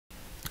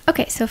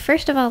Okay, so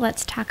first of all,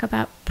 let's talk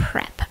about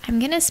prep. I'm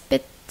going to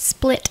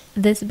split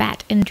this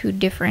bat into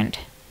different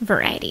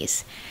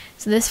varieties.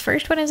 So this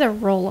first one is a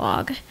roll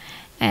log,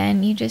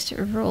 and you just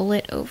roll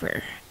it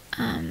over.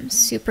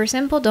 Super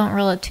simple, don't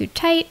roll it too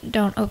tight,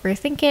 don't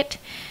overthink it.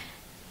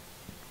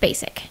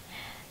 Basic.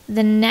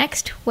 The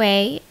next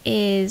way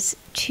is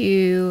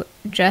to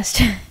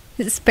just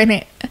spin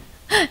it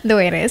the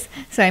way it is.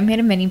 So I made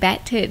a mini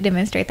bat to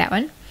demonstrate that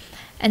one.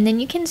 And then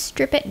you can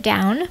strip it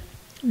down,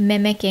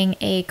 mimicking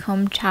a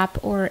comb top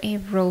or a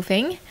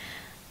roving.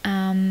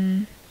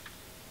 And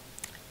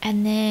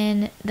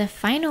then the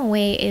final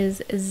way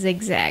is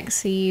zigzag.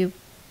 So you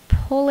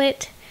pull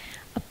it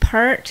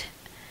apart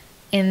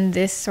in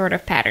this sort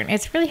of pattern.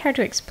 It's really hard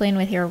to explain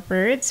with your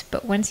words,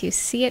 but once you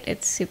see it,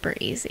 it's super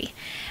easy.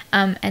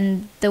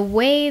 And the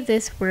way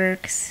this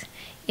works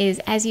is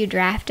as you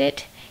draft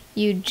it,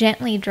 you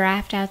gently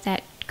draft out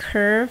that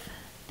curve,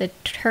 the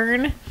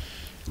turn,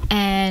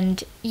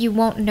 and you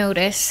won't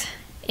notice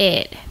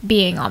it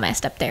being all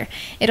messed up there.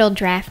 It'll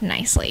draft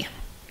nicely.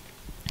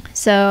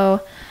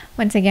 So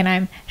once again,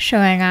 I'm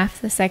showing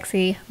off the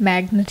sexy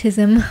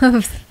magnetism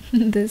of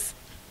this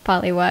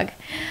polywog.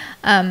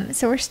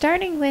 So we're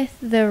starting with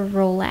the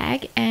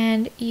rolag,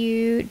 and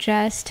you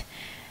just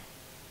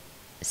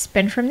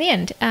spin from the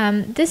end.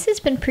 This has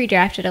been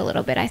pre-drafted a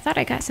little bit. I thought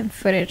I got some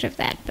footage of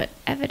that, but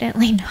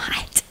evidently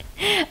not.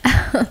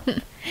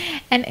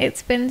 And it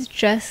spins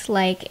just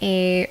like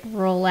a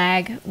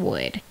rolag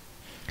would.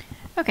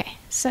 Okay,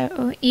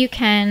 so you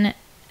can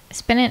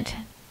spin it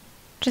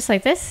just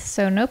like this,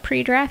 so no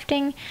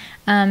pre-drafting.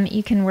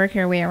 You can work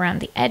your way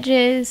around the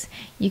edges.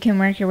 You can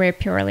work your way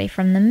purely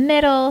from the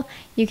middle.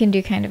 You can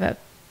do kind of a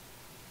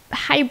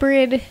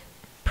hybrid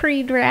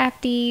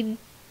pre-drafty,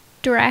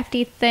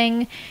 drafty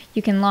thing.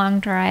 You can long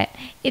draw it.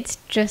 It's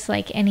just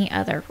like any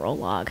other roll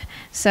log.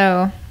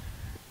 So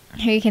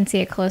here you can see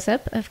a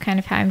close-up of kind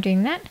of how I'm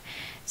doing that.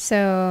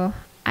 So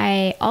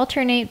I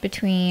alternate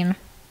between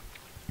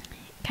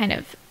kind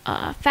of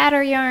a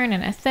fatter yarn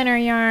and a thinner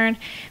yarn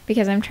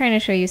because I'm trying to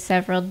show you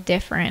several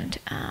different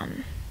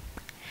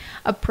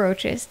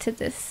approaches to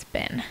this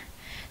spin.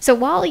 So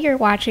while you're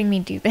watching me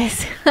do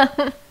this,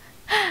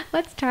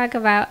 let's talk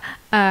about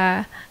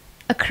a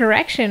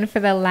correction for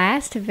the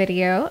last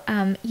video.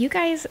 You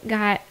guys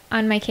got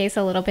on my case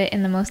a little bit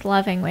in the most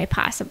loving way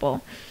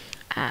possible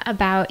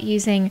about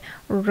using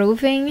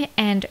roving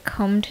and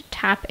combed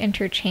top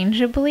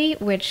interchangeably,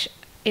 which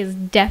is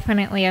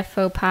definitely a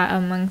faux pas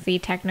among the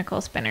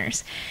technical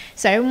spinners.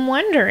 So I'm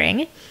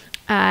wondering,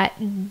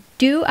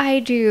 do I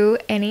do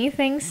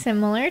anything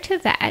similar to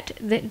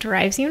that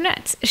drives you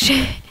nuts?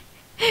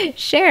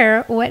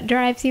 Share what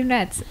drives you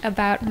nuts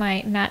about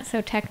my not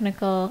so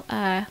technical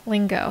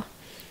lingo.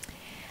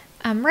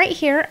 Right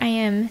here I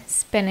am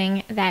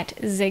spinning that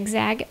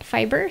zigzag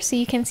fiber, so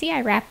you can see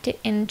I wrapped it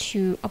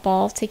into a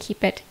ball to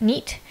keep it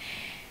neat.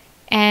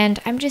 And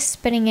I'm just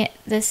spinning it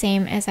the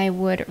same as I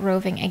would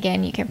roving.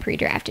 Again, you can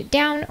pre-draft it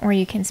down or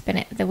you can spin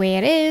it the way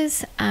it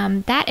is.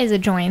 That is a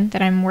join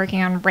that I'm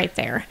working on right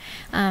there.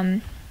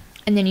 And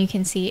then you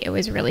can see it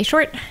was really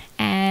short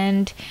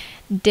and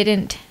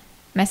didn't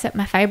mess up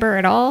my fiber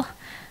at all.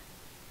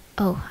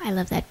 Oh, I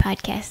love that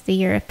podcast, The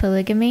Year of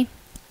Polygamy.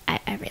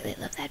 I really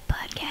love that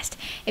podcast.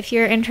 If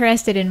you're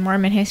interested in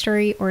Mormon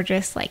history or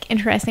just like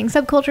interesting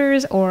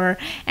subcultures or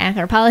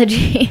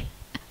anthropology,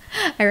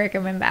 I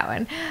recommend that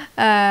one.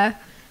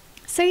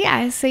 So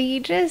yeah, so you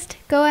just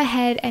go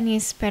ahead and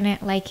you spin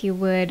it like you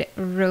would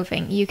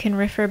roving. You can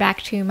refer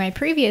back to my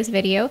previous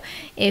video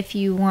if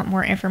you want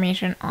more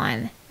information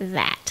on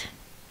that.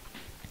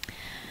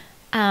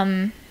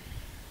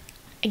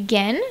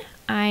 Again,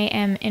 I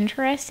am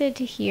interested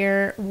to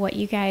hear what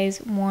you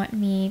guys want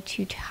me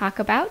to talk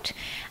about.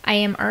 I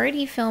am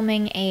already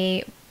filming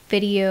a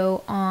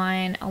video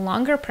on a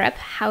longer prep,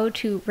 how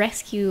to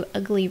rescue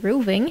ugly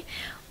roving,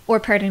 or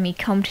pardon me,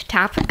 combed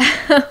top.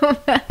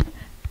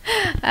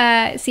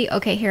 See,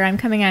 okay, here I'm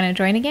coming on a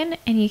join again,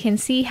 and you can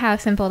see how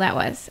simple that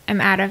was.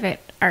 I'm out of it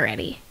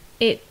already.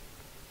 It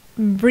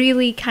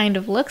really kind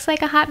of looks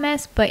like a hot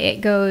mess, but it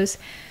goes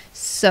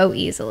so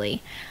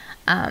easily.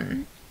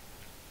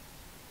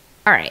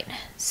 All right,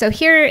 so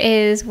here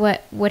is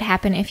what would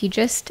happen if you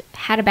just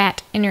had a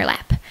bat in your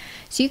lap.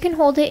 So you can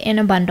hold it in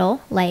a bundle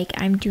like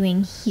I'm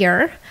doing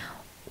here,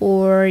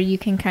 or you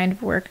can kind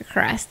of work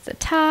across the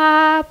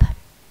top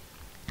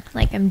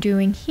like I'm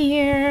doing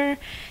here.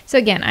 So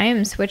again, I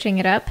am switching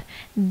it up.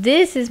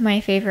 This is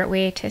my favorite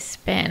way to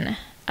spin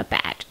a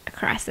bat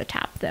across the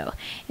top though.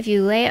 If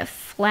you lay it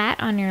flat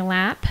on your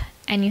lap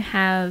and you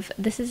have,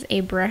 this is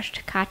a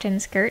brushed cotton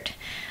skirt,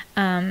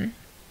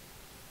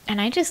 and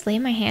I just lay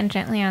my hand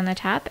gently on the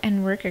top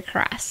and work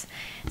across.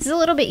 This is a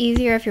little bit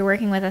easier if you're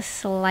working with a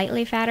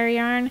slightly fatter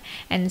yarn,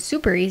 and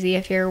super easy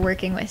if you're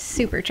working with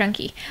super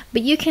chunky.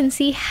 But you can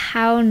see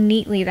how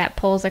neatly that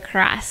pulls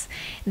across.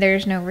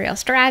 There's no real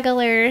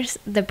stragglers.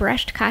 The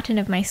brushed cotton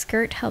of my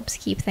skirt helps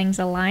keep things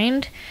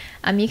aligned.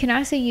 You can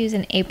also use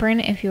an apron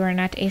if you are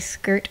not a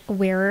skirt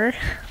wearer,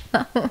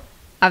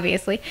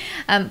 obviously.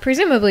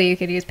 Presumably you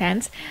could use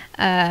pants.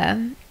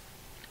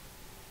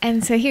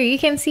 And so here you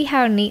can see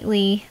how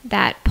neatly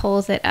that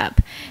pulls it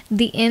up.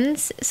 The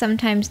ends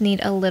sometimes need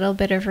a little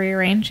bit of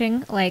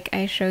rearranging, like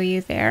I show you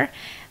there,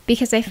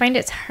 because I find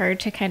it's hard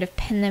to kind of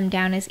pin them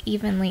down as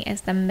evenly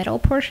as the middle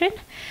portion.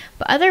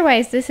 But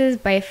otherwise, this is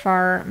by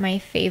far my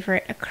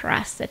favorite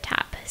across the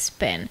top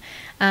spin.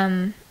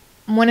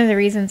 One of the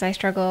reasons I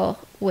struggle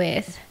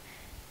with,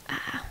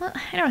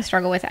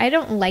 I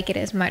don't like it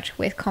as much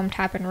with comb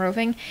top and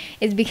roving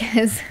is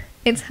because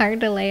it's hard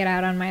to lay it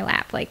out on my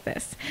lap like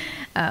this.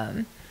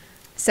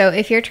 So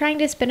if you're trying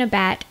to spin a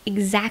bat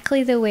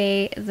exactly the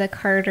way the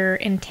carder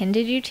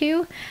intended you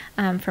to,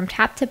 from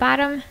top to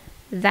bottom,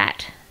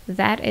 that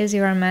is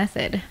your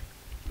method.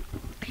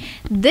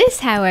 This,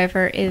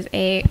 however, is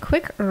a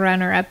quick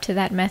runner-up to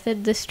that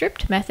method, the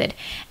stripped method.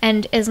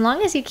 And as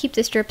long as you keep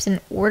the strips in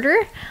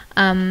order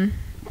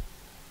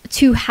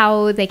to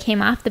how they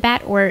came off the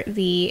bat or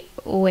the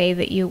way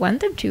that you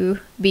want them to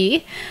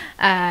be,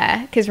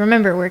 because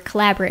remember, we're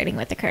collaborating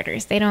with the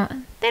carders. They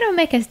don't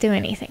make us do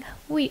anything.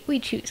 We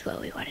choose what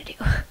we want to do.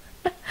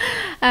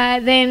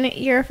 Then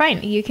you're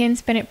fine. You can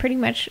spin it pretty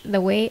much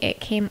the way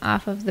it came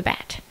off of the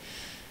bat.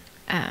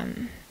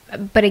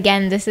 But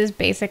again, this is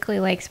basically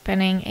like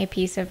spinning a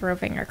piece of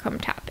roving or comb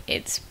top.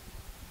 It's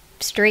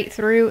straight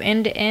through,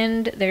 end to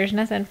end. There's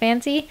nothing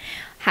fancy.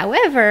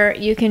 However,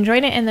 you can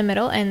join it in the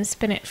middle and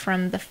spin it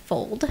from the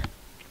fold.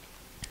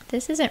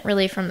 This isn't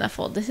really from the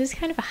fold. This is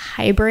kind of a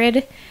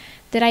hybrid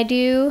that I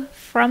do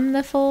from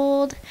the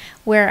fold,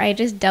 where I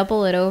just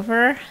double it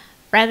over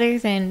rather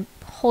than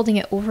holding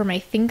it over my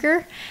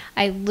finger.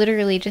 I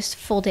literally just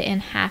fold it in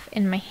half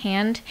in my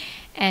hand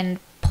and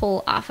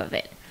pull off of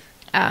it.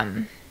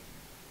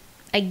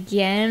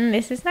 Again,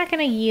 this is not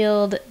going to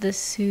yield the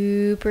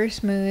super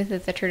smooth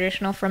that the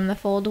traditional from the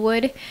fold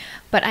would,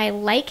 but I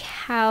like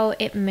how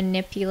it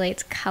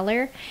manipulates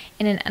color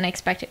in an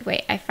unexpected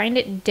way. I find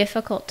it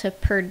difficult to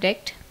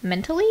predict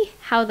mentally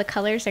how the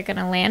colors are going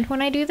to land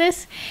when I do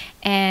this,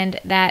 and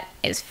that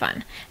is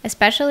fun,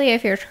 especially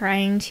if you're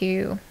trying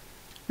to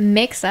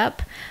mix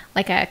up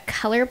like a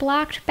color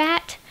blocked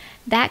bat.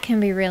 That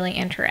can be really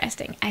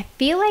interesting. I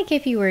feel like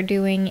if you were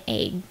doing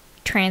a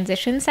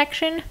transition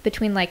section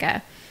between like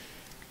a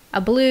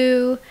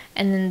blue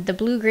and then the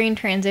blue-green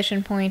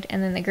transition point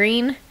and then the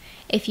green,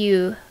 if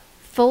you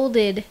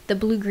folded the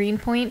blue-green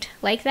point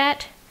like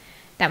that,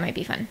 that might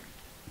be fun.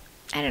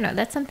 I don't know,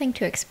 that's something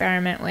to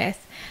experiment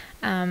with.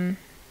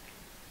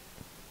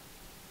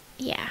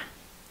 Yeah,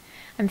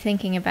 I'm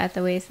thinking about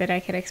the ways that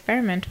I could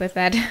experiment with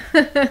that.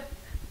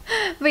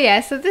 But yeah,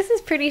 so this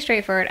is pretty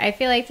straightforward. I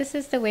feel like this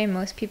is the way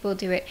most people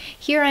do it.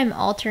 Here I'm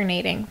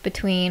alternating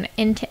between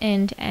end to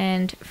end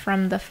and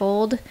from the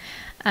fold.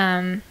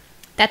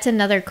 That's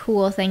another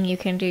cool thing you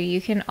can do. You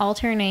can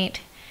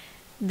alternate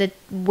the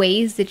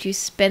ways that you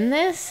spin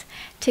this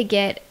to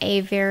get a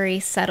very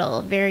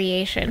subtle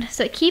variation.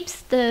 So it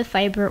keeps the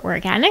fiber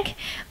organic,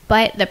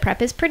 but the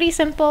prep is pretty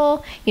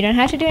simple. You don't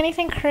have to do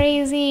anything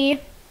crazy.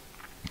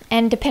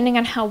 And depending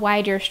on how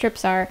wide your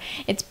strips are,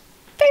 it's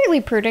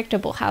fairly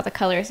predictable how the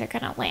colors are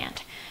going to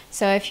land.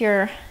 So if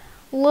you're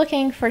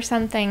looking for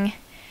something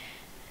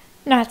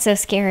not so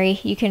scary,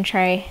 you can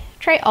try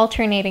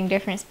alternating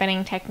different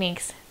spinning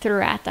techniques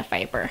throughout the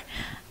fiber.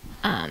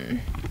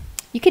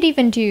 You could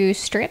even do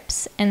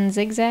strips and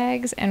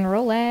zigzags and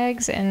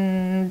rollags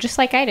and just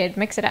like I did,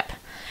 mix it up.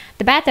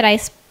 The bat that I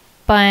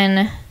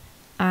spun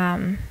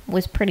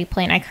was pretty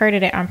plain. I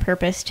carded it on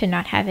purpose to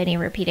not have any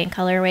repeating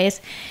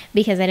colorways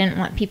because I didn't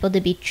want people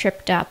to be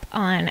tripped up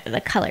on the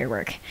color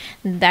work.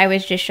 I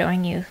was just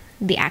showing you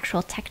the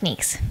actual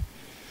techniques.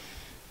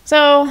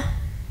 So,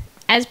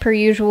 as per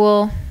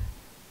usual,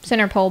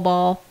 center pole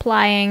ball,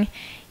 plying.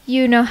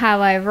 You know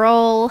how I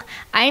roll.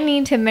 I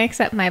need to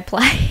mix up my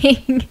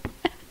plying.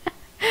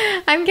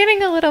 I'm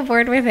getting a little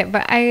bored with it,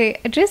 but I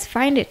just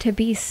find it to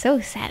be so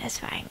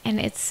satisfying and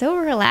it's so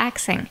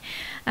relaxing.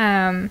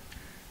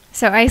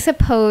 So I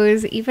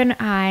suppose even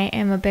I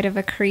am a bit of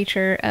a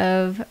creature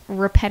of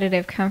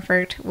repetitive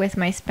comfort with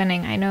my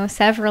spinning. I know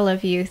several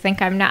of you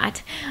think I'm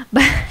not,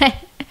 but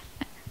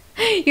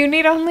you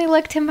need only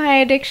look to my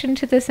addiction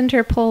to the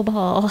center pole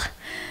ball.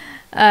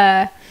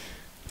 I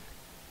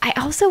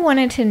also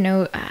wanted to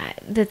note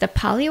that the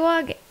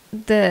Polywog,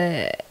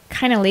 the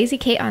kind of lazy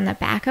Kate on the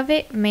back of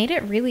it, made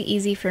it really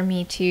easy for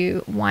me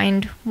to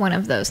wind one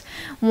of those.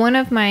 One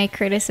of my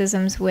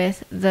criticisms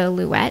with the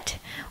Louette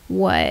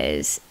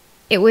was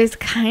it was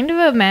kind of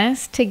a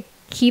mess to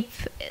keep,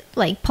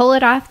 like, pull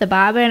it off the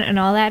bobbin and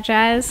all that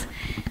jazz.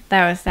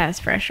 That was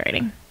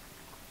frustrating.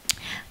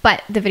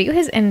 But the video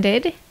has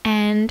ended,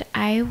 and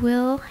I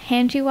will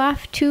hand you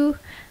off to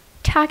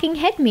Talking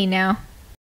Head Me now.